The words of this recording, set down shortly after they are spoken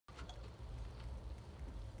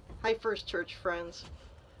Hi First Church friends.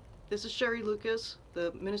 This is Shari Lucas,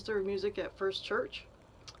 the Minister of Music at First Church.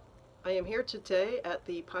 I am here today at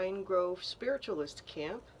the Pine Grove Spiritualist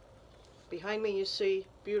Camp. Behind me you see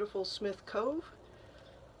beautiful Smith Cove.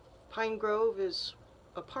 Pine Grove is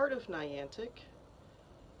a part of Niantic,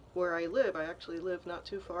 where I live. I actually live not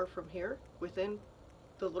too far from here, within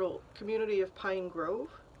the little community of Pine Grove,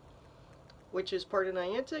 which is part of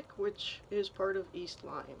Niantic, which is part of East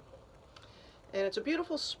Lyme. And it's a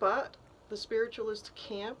beautiful spot. The Spiritualist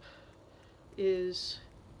Camp is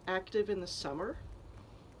active in the summer.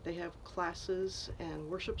 They have classes and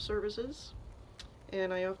worship services,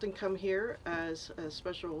 and I often come here as a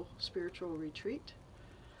special spiritual retreat.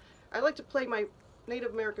 I'd like to play my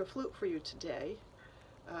Native American flute for you today.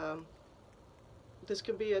 This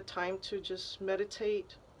can be a time to just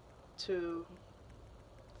meditate, to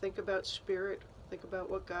think about spirit, think about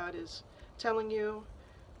what God is telling you,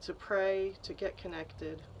 to pray, to get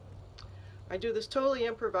connected. I do this totally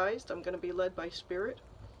improvised. I'm going to be led by spirit,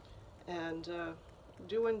 and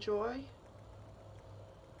do enjoy.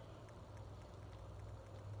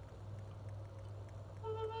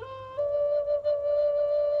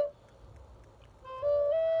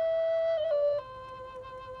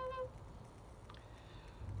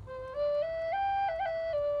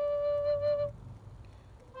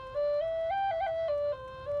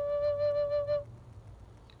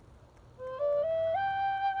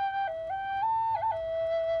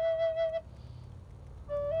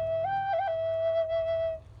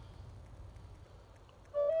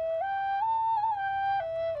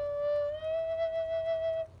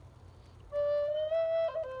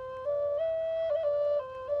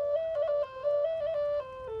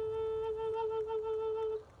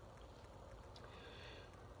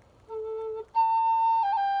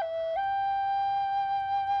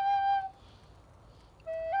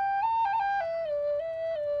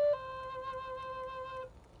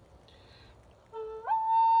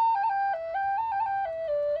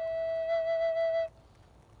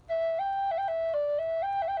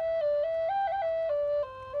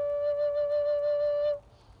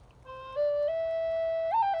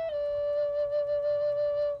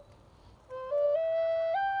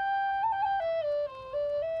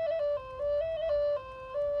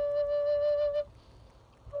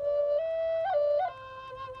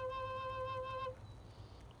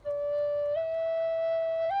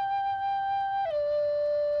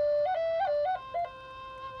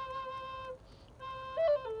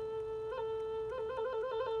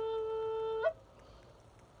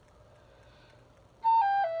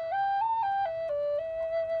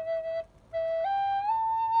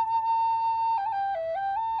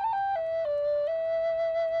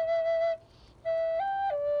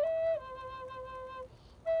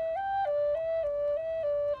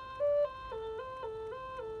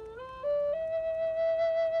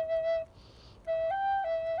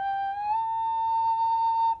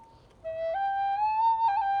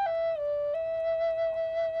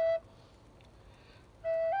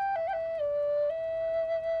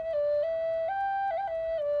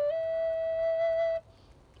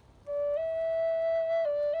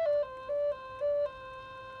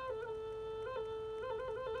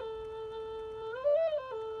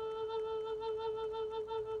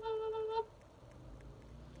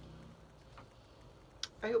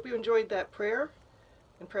 I hope you enjoyed that prayer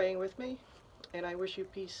and praying with me, and I wish you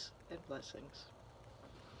peace and blessings.